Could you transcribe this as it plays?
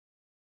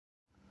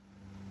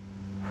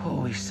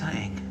we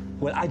saying?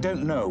 Well, I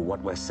don't know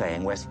what we're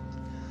saying. We're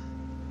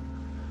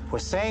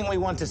saying we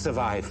want to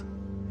survive.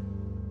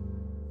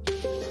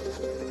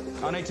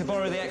 I need to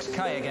borrow the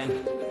XK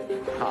again.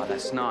 Oh,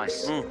 that's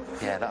nice.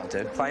 Yeah, that'll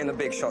do. Playing the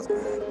big shots.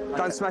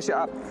 Don't smash it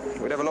up.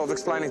 We'd have a lot of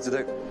explaining to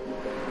do.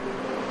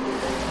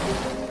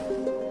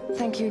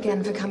 Thank you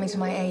again for coming to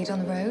my aid on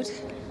the road.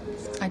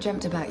 I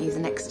dreamt about you the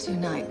next 2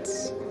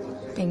 nights.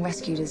 Being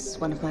rescued is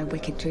one of my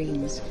wicked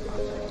dreams.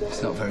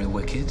 It's not very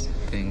wicked,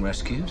 being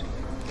rescued.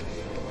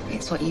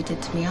 It's what you did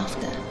to me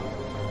after.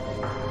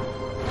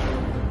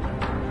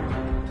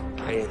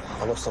 Hey,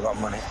 I lost a lot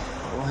of money.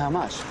 Well, how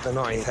much? The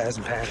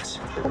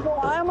 £90,000. Well,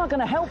 how am I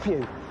going to help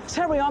you?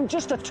 Terry, I'm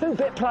just a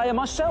 2-bit player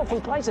myself who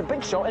plays a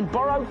big shot in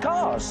borrowed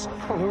cars.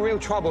 I'm in real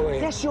trouble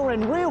here. Yes, you're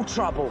in real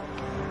trouble.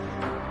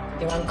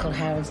 Your Uncle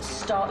Howard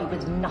started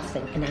with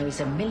nothing, and now he's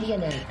a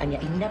millionaire, and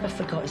yet he never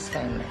forgot his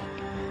family.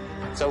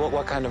 So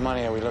what kind of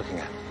money are we looking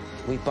at?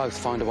 We both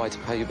find a way to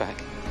pay you back.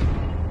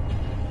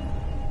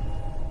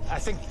 I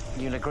think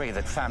you'll agree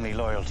that family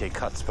loyalty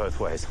cuts both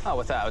ways. Oh,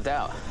 without a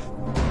doubt.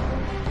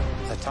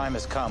 The time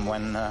has come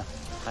when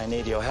I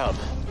need your help.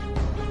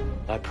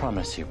 I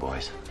promise you,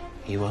 boys,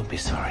 you won't be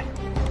sorry.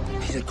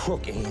 He's a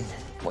crook, Ian.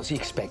 What's he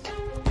expect?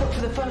 Look,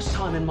 for the first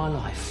time in my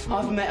life,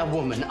 I've met a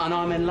woman and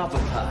I'm in love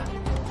with her.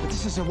 But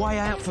this is a way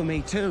out for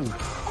me, too.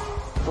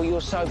 Well,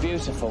 you're so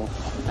beautiful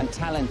and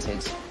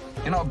talented.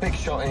 You're not a big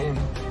shot, Ian.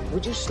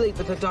 Would you sleep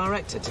with the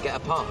director to get a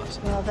part?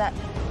 Well, that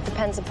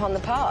depends upon the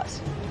part.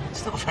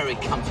 It's not a very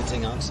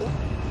comforting answer.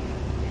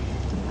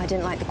 I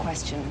didn't like the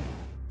question.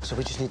 So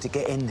we just need to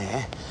get in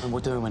there, and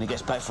we'll do it when he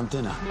gets back from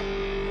dinner.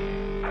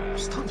 I'm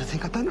starting to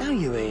think I don't know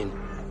you, Ian.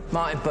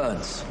 Martin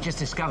Burns. Just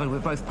discovered we're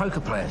both poker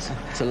players.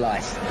 It's a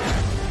lie.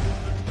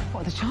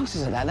 What are the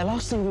chances of that? The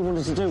last thing we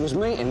wanted to do was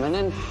meet him, and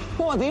then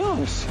what are the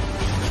odds?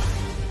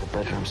 The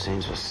bedroom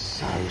scenes were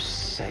so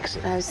sexy.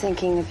 I was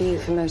thinking of you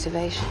for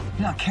motivation.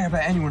 You don't care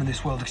about anyone in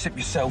this world except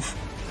yourself.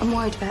 I'm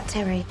worried about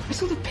Terry.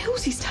 It's all the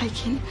pills he's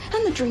taking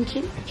and the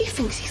drinking. He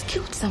thinks he's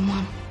killed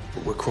someone.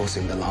 But we're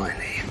crossing the line,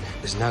 Ian.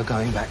 There's no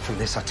going back from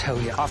this, I tell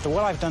you. After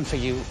what I've done for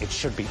you, it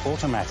should be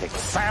automatic.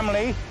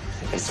 Family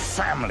is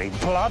family.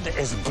 Blood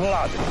is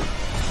blood.